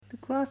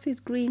grass is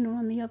greener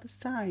on the other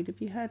side.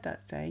 Have you heard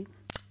that saying?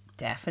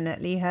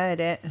 Definitely heard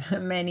it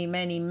many,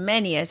 many,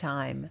 many a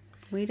time.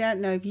 We don't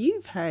know if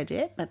you've heard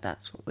it, but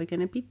that's what we're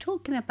going to be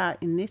talking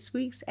about in this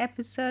week's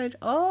episode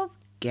of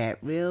Get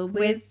Real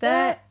with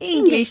the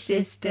English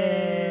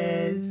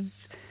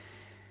Sisters.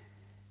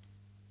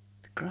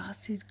 The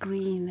grass is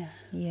greener.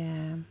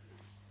 Yeah.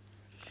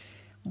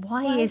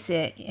 Why is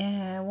it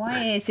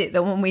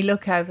that when we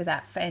look over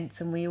that fence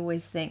and we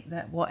always think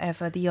that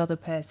whatever the other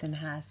person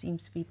has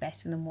seems to be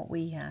better than what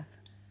we have?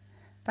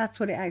 That's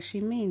what it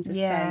actually means, a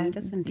saying,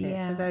 doesn't it?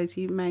 Yeah. For those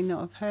who may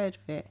not have heard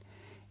of it.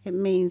 It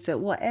means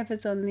that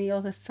whatever's on the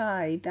other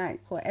side,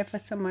 like whatever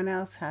someone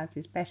else has,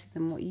 is better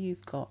than what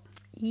you've got.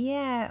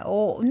 Yeah,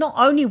 or not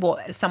only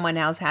what someone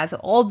else has,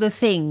 all the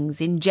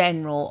things in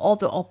general, all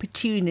the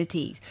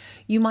opportunities.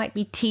 You might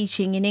be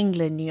teaching in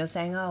England and you're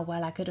saying, oh,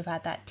 well, I could have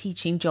had that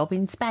teaching job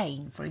in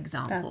Spain, for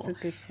example. That's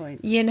a good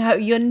point. You know,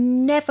 you're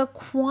never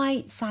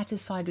quite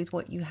satisfied with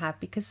what you have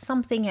because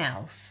something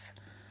else,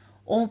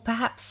 or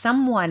perhaps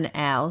someone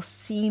else,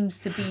 seems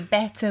to be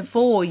better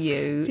for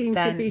you. Seems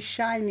to be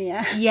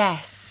shinier.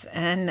 Yes.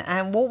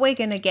 And what we're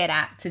going to get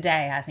at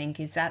today, I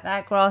think, is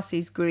that grass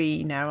is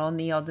greener on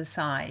the other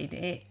side.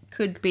 It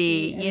could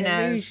be,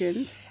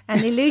 illusion.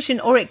 An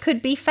illusion, or it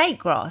could be fake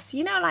grass.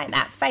 You know, like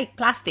that fake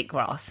plastic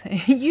grass.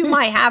 You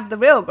might have the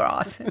real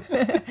grass.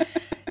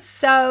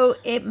 So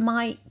it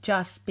might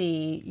just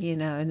be,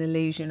 an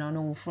illusion on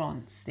all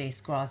fronts. This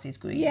grass is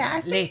green. Yeah,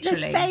 I think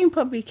literally. The saying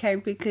probably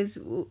came because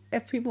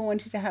if people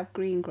wanted to have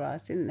green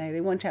grass, didn't they?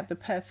 They wanted to have the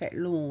perfect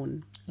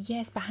lawn.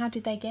 Yes, but how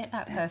did they get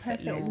that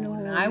perfect lawn?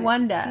 lawn? I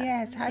wonder.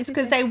 Yes, it's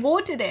because they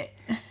watered it.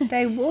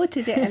 They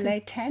watered it and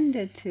they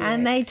tended to it.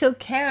 And they took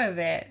care of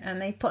it.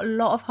 And they put a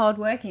lot of hard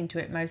work into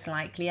it, most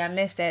likely,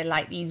 unless they're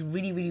like these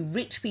really, really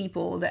rich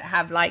people that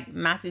have like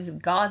masses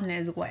of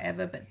gardeners or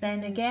whatever. But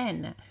then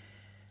again,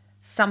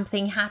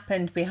 something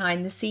happened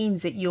behind the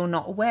scenes that you're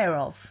not aware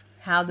of.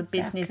 How the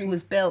business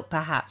was built,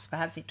 perhaps.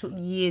 Perhaps it took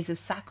years of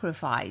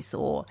sacrifice,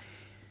 or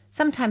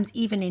sometimes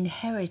even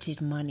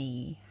inherited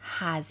money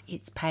has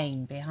its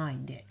pain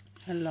behind it.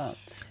 A lot.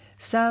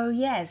 So,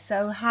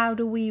 so how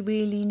do we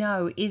really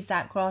know? Is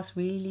that grass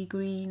really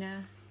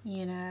greener,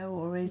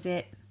 or is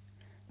it?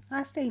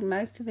 I think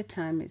most of the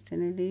time it's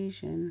an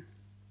illusion.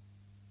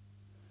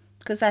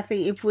 Because I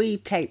think if we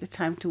take the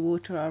time to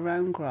water our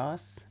own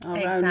grass, our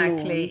own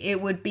lawns,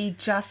 it would be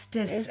just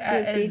as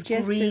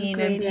green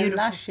and beautiful. And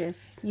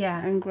luscious,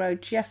 and grow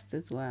just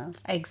as well.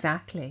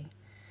 Exactly.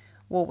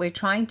 What we're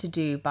trying to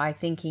do by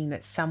thinking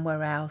that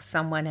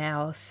someone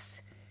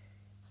else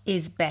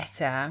is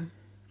better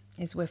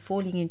is we're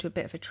falling into a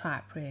bit of a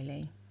trap,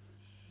 really.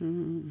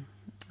 And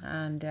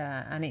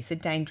it's a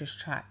dangerous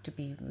trap to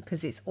be,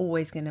 because it's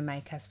always going to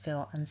make us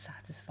feel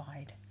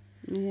unsatisfied.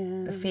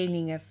 Yeah. The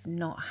feeling of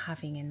not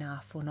having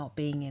enough or not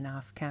being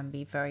enough can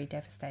be very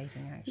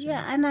devastating, actually.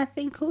 Yeah, and I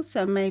think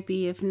also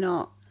maybe if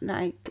not,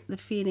 like the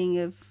feeling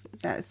of,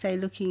 let's say,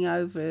 looking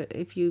over,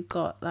 if you've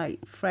got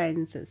like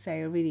friends that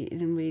say are really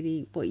in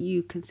really what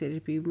you consider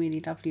to be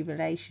really lovely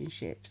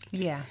relationships.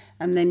 Yeah.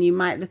 And then you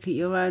might look at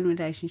your own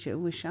relationship.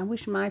 I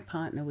wish my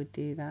partner would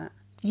do that.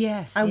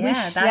 Yes. I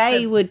wish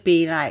they would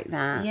be like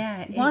that.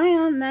 Yeah. Why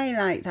aren't they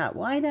like that?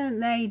 Why don't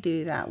they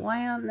do that?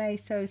 Why aren't they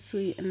so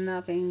sweet and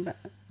loving? But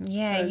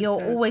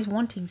you're always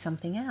wanting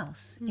something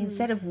else.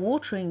 Instead of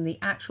watering the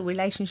actual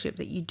relationship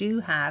that you do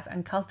have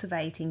and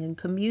cultivating and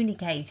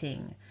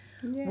communicating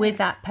with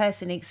that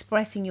person,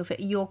 expressing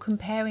you're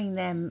comparing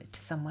them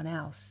to someone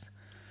else.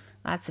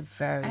 That's a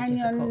very difficult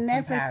comparison. And you're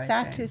never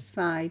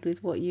satisfied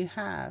with what you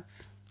have.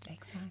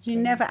 Exactly. You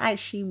never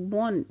actually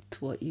want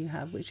what you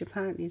have, which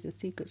apparently is a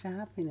secret to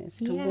happiness,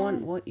 to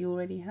want what you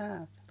already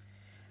have.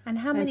 And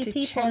how many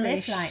people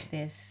live like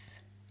this?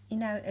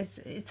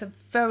 It's a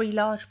very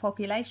large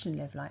population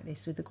live like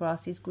this with the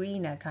grass is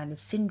greener kind of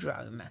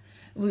syndrome.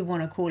 We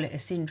want to call it a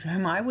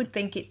syndrome. I would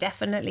think it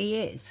definitely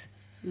is.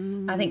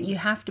 I think you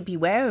have to be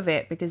aware of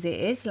it because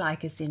it is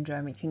like a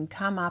syndrome. It can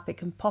come up, it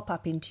can pop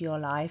up into your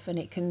life, and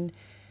it can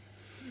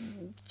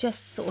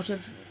just sort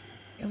of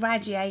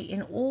irradiate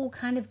in all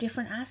kind of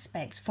different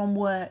aspects, from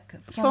work,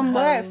 from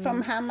home,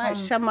 from how much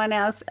someone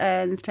else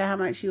earns to how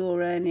much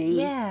you're earning,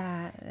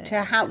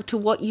 to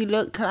what you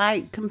look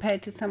like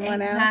compared to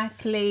someone else.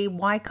 Exactly.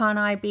 Why can't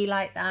I be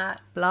like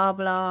that? Blah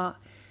blah.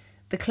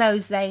 The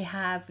clothes they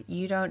have,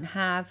 you don't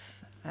have.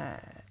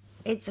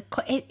 It's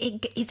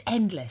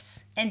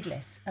endless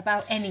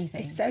about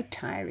anything. It's so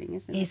tiring,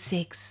 isn't it? It's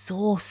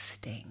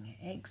exhausting,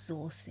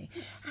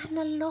 and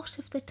a lot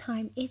of the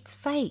time it's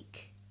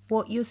fake.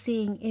 What you're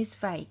seeing is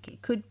fake.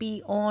 It could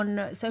be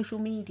on social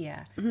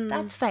media.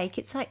 That's fake.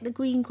 It's like the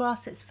green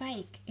grass that's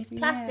fake. It's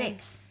plastic.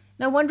 Yeah.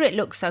 No wonder it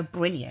looks so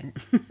brilliant.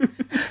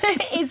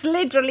 It's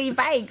literally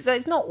fake. So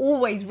it's not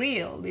always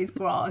real, this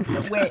grass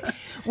that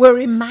we're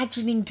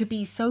imagining to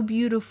be so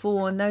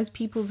beautiful, and those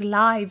people's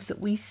lives that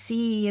we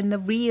see in the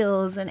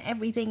reels and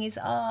everything is,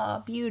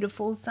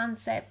 beautiful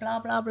sunset, blah,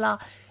 blah, blah.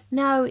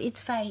 No, it's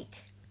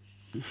fake.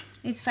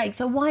 It's fake.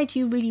 So why do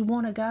you really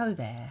want to go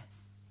there?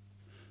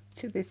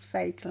 to this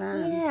fake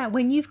land. Yeah,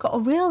 when you've got a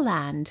real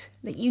land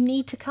that you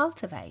need to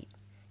cultivate.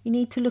 You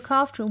need to look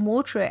after and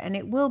water it, and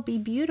it will be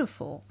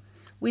beautiful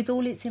with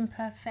all its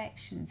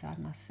imperfections, I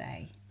must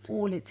say.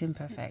 All its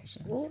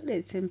imperfections. All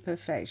its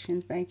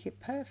imperfections make it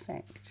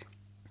perfect.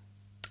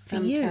 For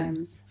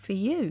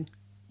you,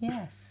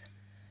 yes.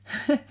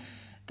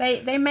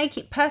 They make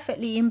it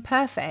perfectly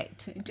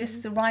imperfect,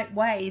 just the right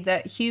way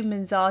that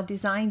humans are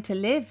designed to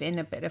live in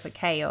a bit of a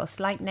chaos,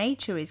 like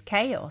nature is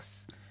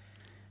chaos.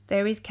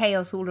 There is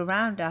chaos all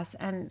around us,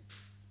 and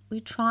we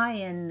try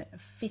and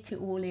fit it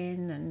all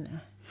in and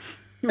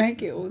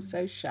make it all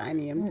so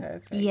shiny and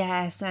perfect.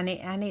 Yes, and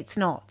it's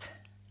not.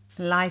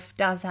 Life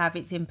does have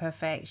its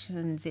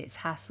imperfections, its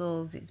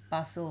hassles, its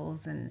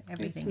bustles, and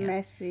everything. It's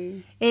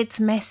messy. It's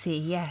messy,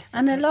 yes.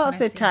 And a lot of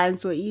the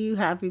times what you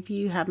have, if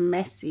you have a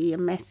messy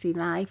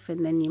life,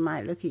 and then you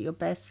might look at your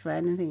best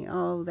friend and think,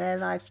 oh, their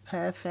life's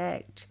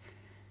perfect.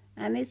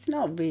 And it's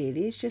not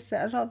really. It's just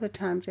that a lot of the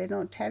times they're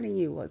not telling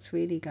you what's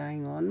really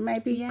going on.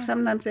 Maybe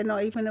sometimes they're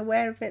not even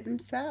aware of it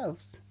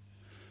themselves.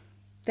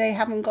 They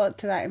haven't got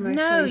to that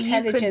emotional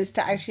intelligence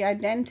to actually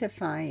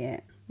identify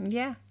it.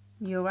 Yeah.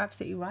 You're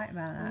absolutely right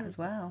about that as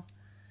well.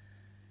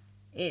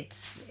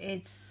 It's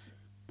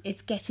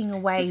getting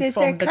away because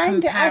from the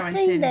comparison. I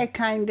think they're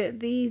kind of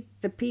the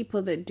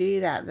people that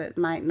do that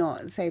might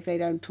not, say if they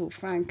don't talk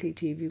frankly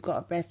to you, if you've got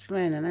a best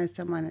friend. I know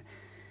someone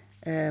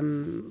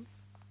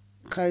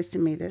close to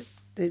me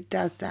that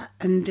does that,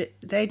 and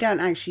they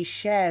don't actually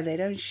share. They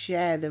don't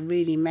share the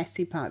really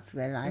messy parts of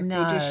their life.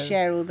 No. They just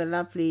share all the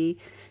lovely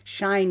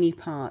shiny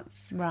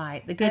parts,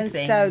 right? The good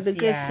things. So the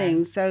good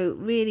things. So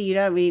really, you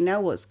don't really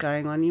know what's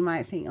going on. You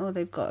might think, oh,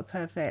 they've got a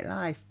perfect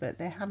life, but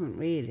they haven't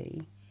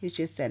really. It's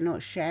just they're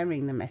not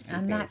sharing the messy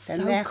and bits, that's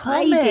and they're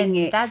common. hiding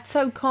it. That's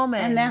so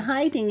common, and they're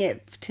hiding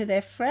it to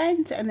their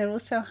friends, and they're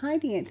also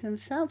hiding it to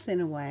themselves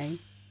in a way.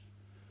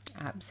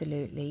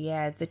 Absolutely,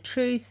 yeah. The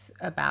truth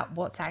about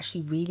what's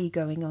actually really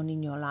going on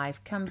in your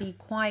life can be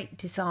quite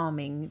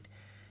disarming.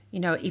 You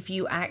know, if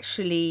you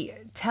actually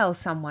tell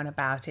someone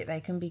about it,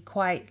 they can be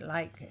quite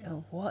like,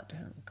 oh, what?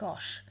 Oh,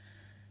 gosh,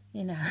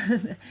 you know.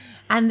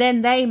 And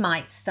then they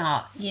might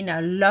start,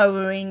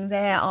 lowering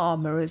their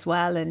armour as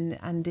well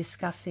and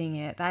discussing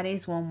it. That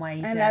is one way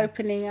to... And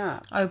opening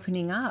up.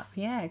 Opening up,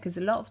 yeah, because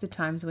a lot of the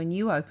times when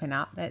you open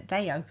up,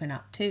 they open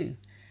up too.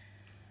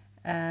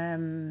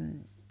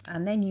 And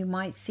then you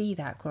might see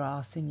that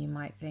grass and you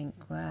might think,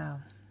 wow...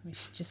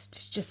 It's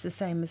just the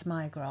same as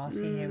my grass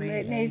here,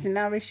 really. It needs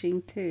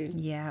nourishing too.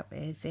 Yeah,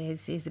 it's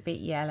a bit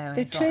yellow.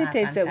 The truth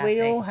is that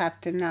we all have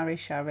to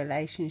nourish our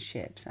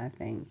relationships, I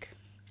think.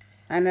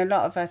 And a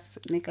lot of us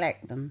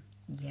neglect them.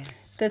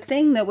 Yes. The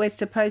thing that we're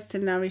supposed to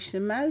nourish the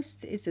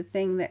most is the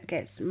thing that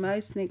gets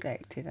most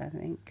neglected, I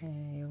think.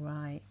 Yeah, you're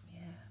right. Yeah.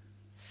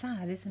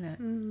 Sad, isn't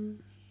it? Mm.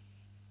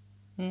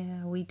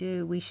 Yeah, we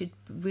do. We should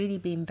really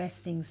be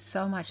investing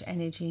so much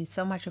energy,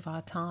 so much of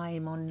our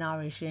time on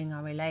nourishing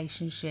our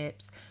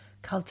relationships,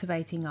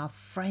 cultivating our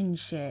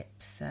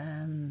friendships.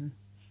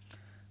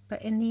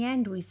 But in the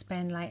end, we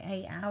spend like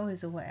 8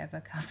 hours or whatever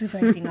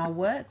cultivating our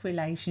work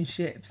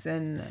relationships,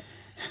 and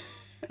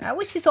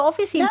which is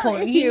obviously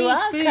important. You need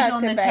food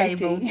on the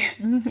table.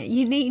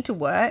 You need to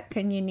work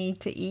and you need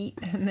to eat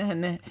and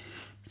then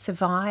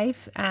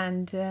survive.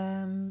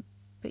 And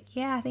but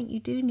yeah, I think you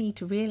do need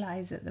to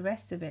realise that the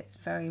rest of it's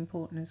very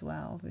important as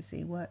well.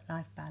 Obviously,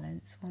 work-life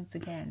balance, once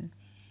again.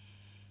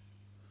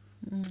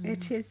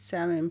 It is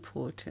so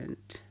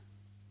important.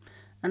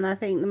 And I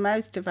think the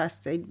most of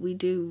us, we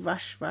do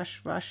rush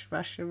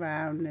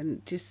around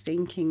and just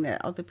thinking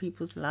that other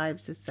people's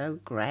lives are so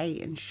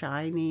great and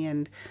shiny,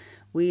 and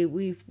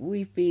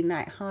we've been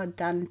like hard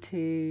done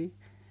to.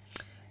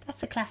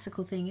 That's a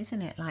classical thing,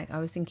 isn't it? Like I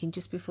was thinking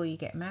just before you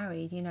get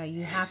married,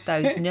 you have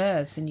those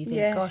nerves and you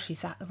think, gosh,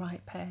 is that the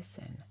right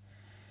person?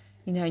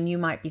 And you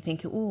might be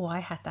thinking, oh, I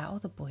had that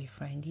other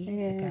boyfriend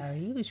years ago.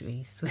 He was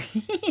really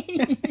sweet.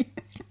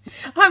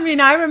 I mean,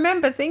 I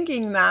remember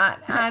thinking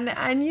that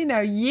and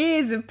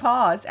years have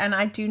passed and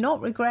I do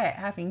not regret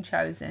having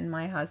chosen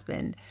my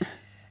husband.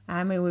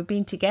 I mean, we've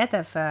been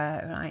together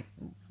for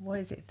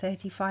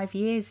 35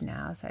 years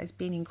now. So it's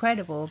been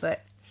incredible,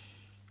 but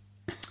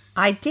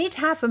I did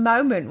have a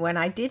moment when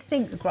I did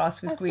think the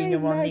grass was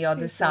greener on the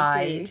other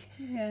side.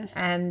 Yeah.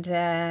 And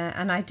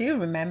I do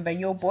remember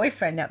your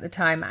boyfriend at the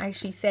time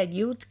actually said,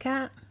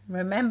 Yutka,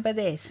 remember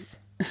this.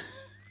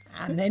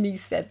 And then he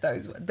said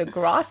the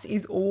grass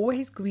is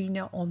always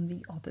greener on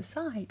the other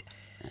side.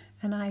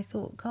 And I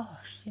thought,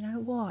 gosh, you know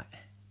what?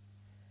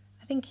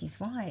 I think he's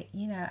right,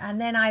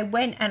 And then I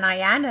went and I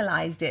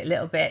analysed it a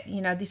little bit,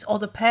 this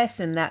other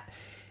person that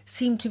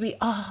seemed to be,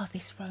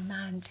 this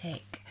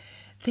romantic.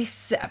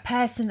 This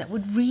person that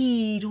would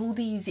read all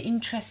these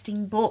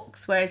interesting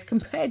books, whereas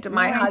compared to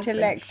my husband,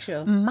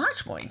 intellectual,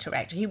 much more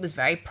intellectual. He was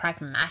very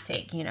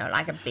pragmatic,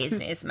 like a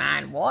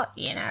businessman.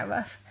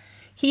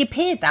 He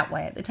appeared that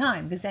way at the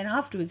time, because then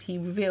afterwards he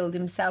revealed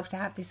himself to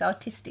have this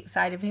artistic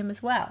side of him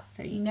as well.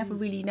 So you never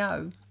really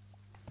know.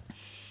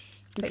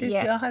 Is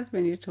this your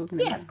husband you're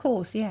talking about? Yeah, of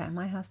course. Yeah,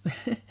 my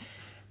husband.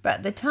 But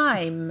at the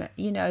time,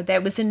 there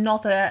was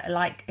another,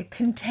 like, a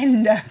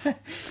contender.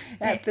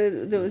 That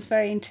was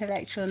very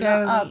intellectual,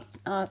 Very- not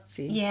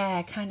artsy.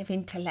 Yeah, kind of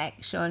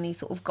intellectual, and he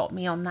sort of got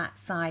me on that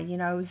side.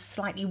 I was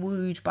slightly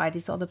wooed by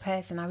this other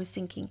person. I was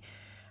thinking,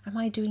 am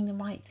I doing the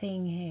right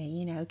thing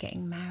here?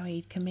 Getting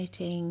married,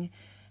 committing.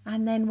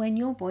 And then when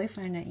your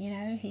boyfriend,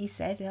 he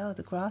said, oh,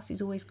 the grass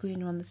is always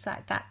greener on the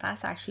side.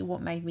 That's actually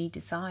what made me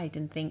decide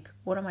and think,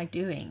 what am I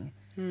doing?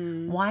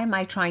 Why am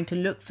I trying to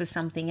look for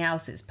something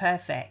else that's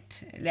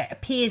perfect, that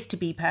appears to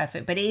be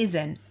perfect, but it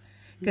isn't?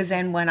 Because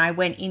then when I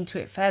went into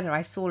it further,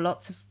 I saw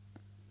lots of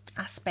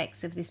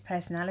aspects of this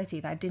personality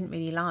that I didn't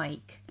really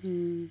like.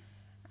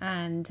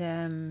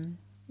 And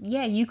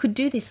you could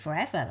do this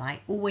forever.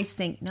 Like, always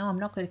think, no, I'm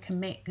not going to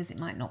commit because it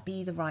might not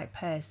be the right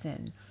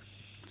person.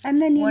 And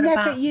then What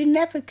about- you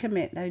never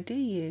commit though, do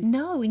you?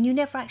 No, and you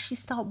never actually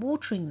start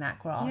watering that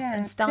grass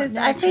and start 'cause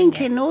nurturing I think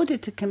it. in order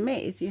to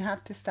commit is you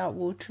have to start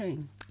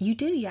watering. You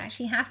do. You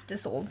actually have to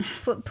sort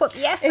of put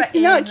the effort It's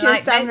in. not just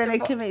like, I'm meant going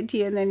to commit to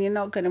you and then you're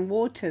not going to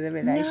water the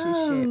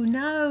relationship.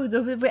 No.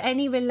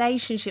 Any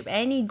relationship,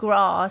 any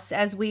grass,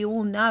 as we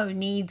all know,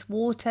 needs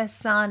water,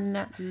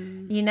 sun,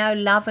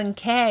 love and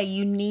care.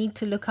 You need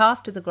to look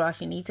after the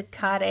grass. You need to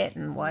cut it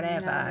and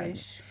whatever.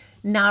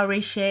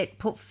 Nourish it,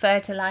 put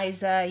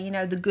fertilizer,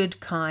 the good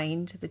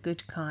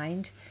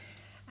kind.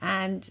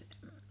 And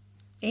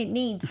it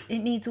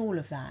needs all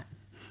of that.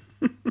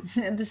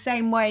 The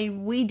same way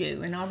we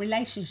do and our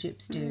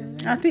relationships do.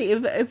 I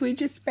think if we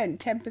just spent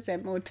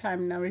 10% more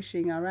time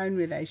nourishing our own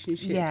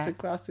relationships, the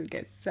grass would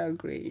get so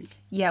green.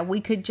 Yeah,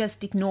 we could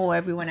just ignore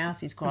everyone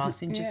else's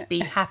grass and just be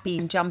happy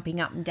and jumping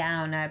up and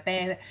down,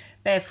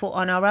 barefoot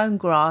on our own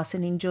grass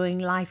and enjoying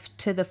life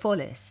to the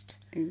fullest.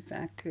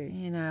 Exactly.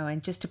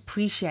 And just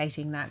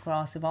appreciating that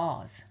grass of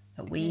ours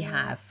that we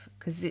have,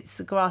 because it's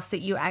the grass that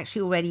you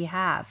actually already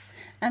have.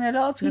 And a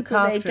lot of people,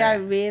 they after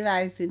don't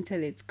realise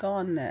until it's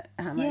gone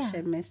how much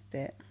they missed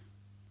it.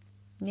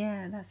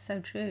 Yeah, that's so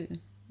true.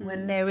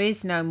 When there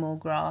is no more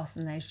grass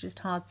and there's just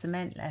hard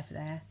cement left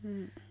there,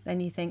 then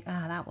you think,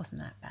 that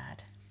wasn't that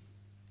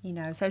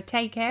bad. So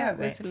take care of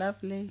it. That was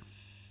lovely.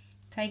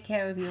 Take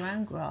care of your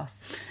own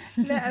grass.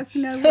 Let us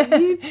know what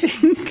you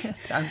think.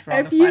 Sounds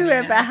rather Have you funny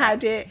ever now.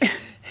 had it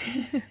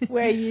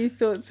where you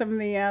thought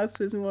something else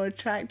was more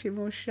attractive,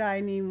 more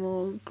shiny,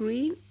 more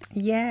green?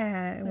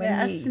 Yeah,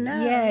 Let us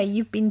know. Yeah,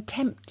 you've been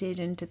tempted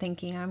into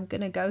thinking, I'm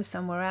going to go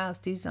somewhere else,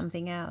 do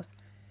something else.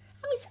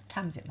 I mean,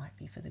 sometimes it might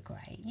be for the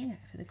great,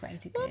 for the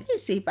greater good.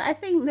 Obviously, but I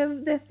think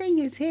the thing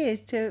is here is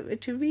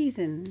to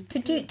reason.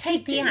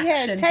 Take the yeah,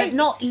 action, but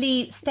not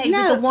stay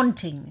with the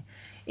wanting.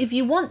 If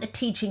you want the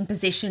teaching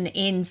position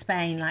in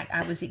Spain, like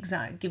I was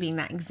giving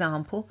that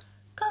example,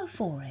 go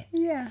for it.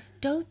 Yeah.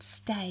 Don't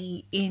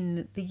stay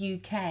in the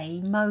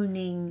UK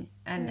moaning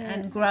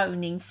and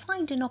groaning.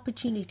 Find an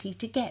opportunity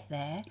to get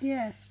there.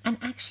 Yes. And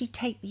actually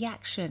take the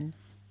action.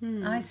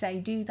 I say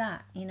do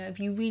that. If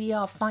you really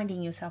are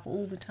finding yourself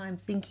all the time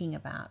thinking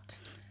about.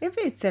 If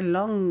it's a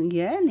long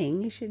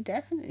yearning, you should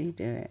definitely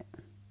do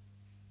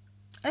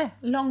it.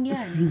 Long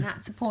yearning,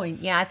 that's the point.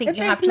 Yeah, I think If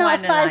you have it's to not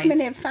analyse.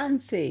 5-minute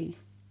fancy.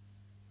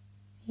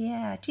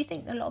 Yeah, do you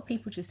think a lot of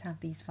people just have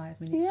these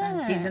 5-minute Yeah.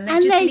 fancies and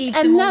that just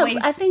leaves them always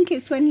I think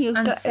it's when you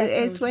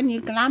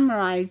unsettled.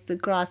 glamorise the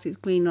grass is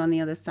green on the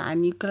other side,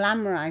 and you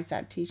glamorise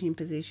that teaching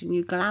position,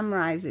 you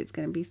glamorise it's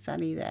going to be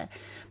sunny there.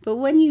 But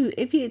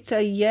if it's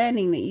a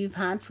yearning that you've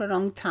had for a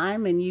long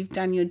time and you've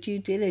done your due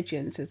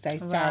diligence, as they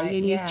say, Right,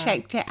 and you've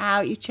checked it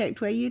out, you've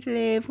checked where you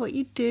live, what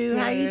you do,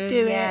 how you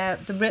do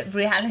it. The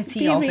reality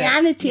The of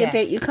reality it. of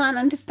it, you can't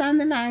understand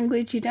the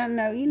language, you don't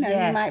know, you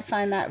Yes. might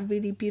find that a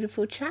really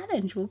beautiful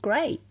challenge. Well,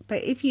 great.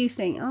 But if you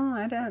think,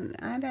 I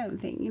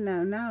don't think,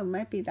 no,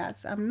 maybe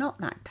I'm not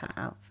that cut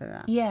out for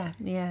that. Yeah,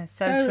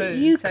 so true.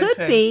 You so could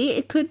true.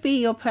 it could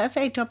be your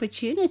perfect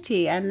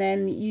opportunity, and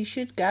then you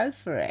should go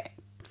for it.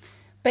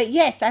 But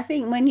yes, I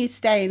think when you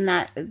stay in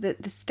the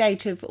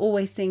state of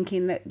always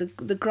thinking that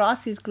the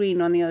grass is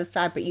green on the other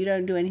side, but you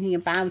don't do anything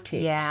about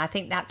it. Yeah, I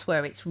think that's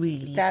where it's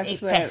really That's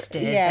it where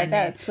festers. yeah, and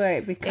that's where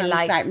it becomes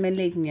like like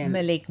malignant.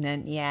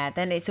 malignant. Yeah,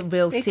 then it's a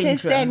real Because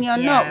syndrome. then you're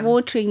not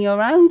watering your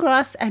own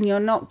grass, and you're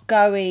not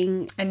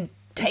going and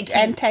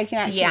taking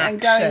action and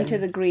going to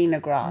the greener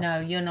grass. No,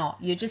 you're not.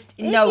 You're just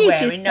If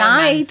nowhere you in no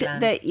man's decide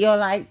land. that you're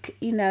like,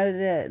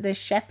 the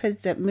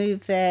shepherds that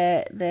move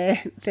their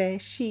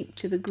sheep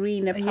to the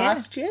greener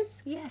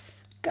pastures,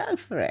 Yes, go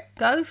for it.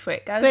 go for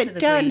it. Go to But the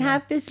don't greener.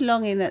 have this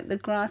longing that the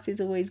grass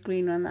is always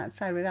green on that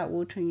side without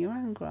watering your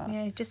own grass.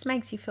 Yeah, it just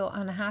makes you feel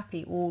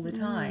unhappy all the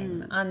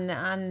time, and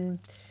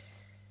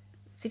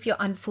as if you're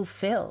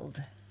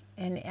unfulfilled,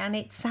 and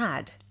it's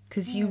sad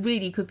because you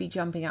really could be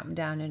jumping up and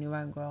down in your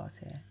own grass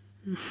here.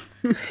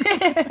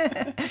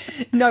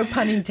 No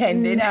pun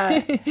intended.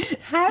 No.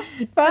 Have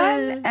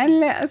fun and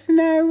let us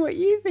know what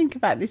you think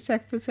about this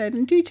episode,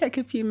 and do take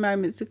a few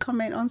moments to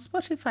comment on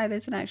Spotify.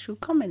 There's an actual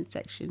comment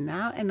section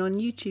now, and on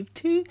YouTube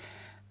too,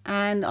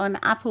 and on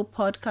Apple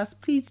Podcasts.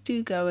 Please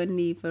do go and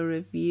leave a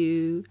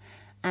review,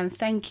 and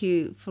thank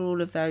you for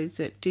all of those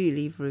that do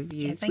leave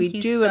reviews. Yeah, thank we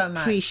you do so much.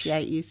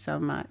 appreciate you so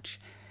much.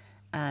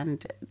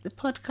 And the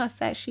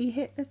podcast actually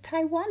hit the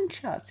Taiwan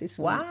charts this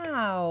week.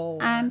 Wow.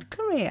 And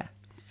Korea.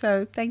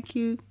 So thank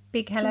you.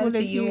 Big hello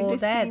to you all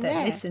there that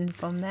there. listened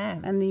from there.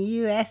 And the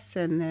US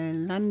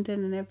and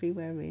London and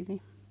everywhere,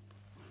 really.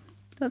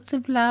 Lots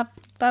of love.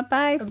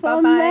 Bye-bye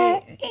from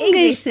Bye-bye. the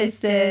English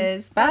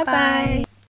Sisters. Bye-bye.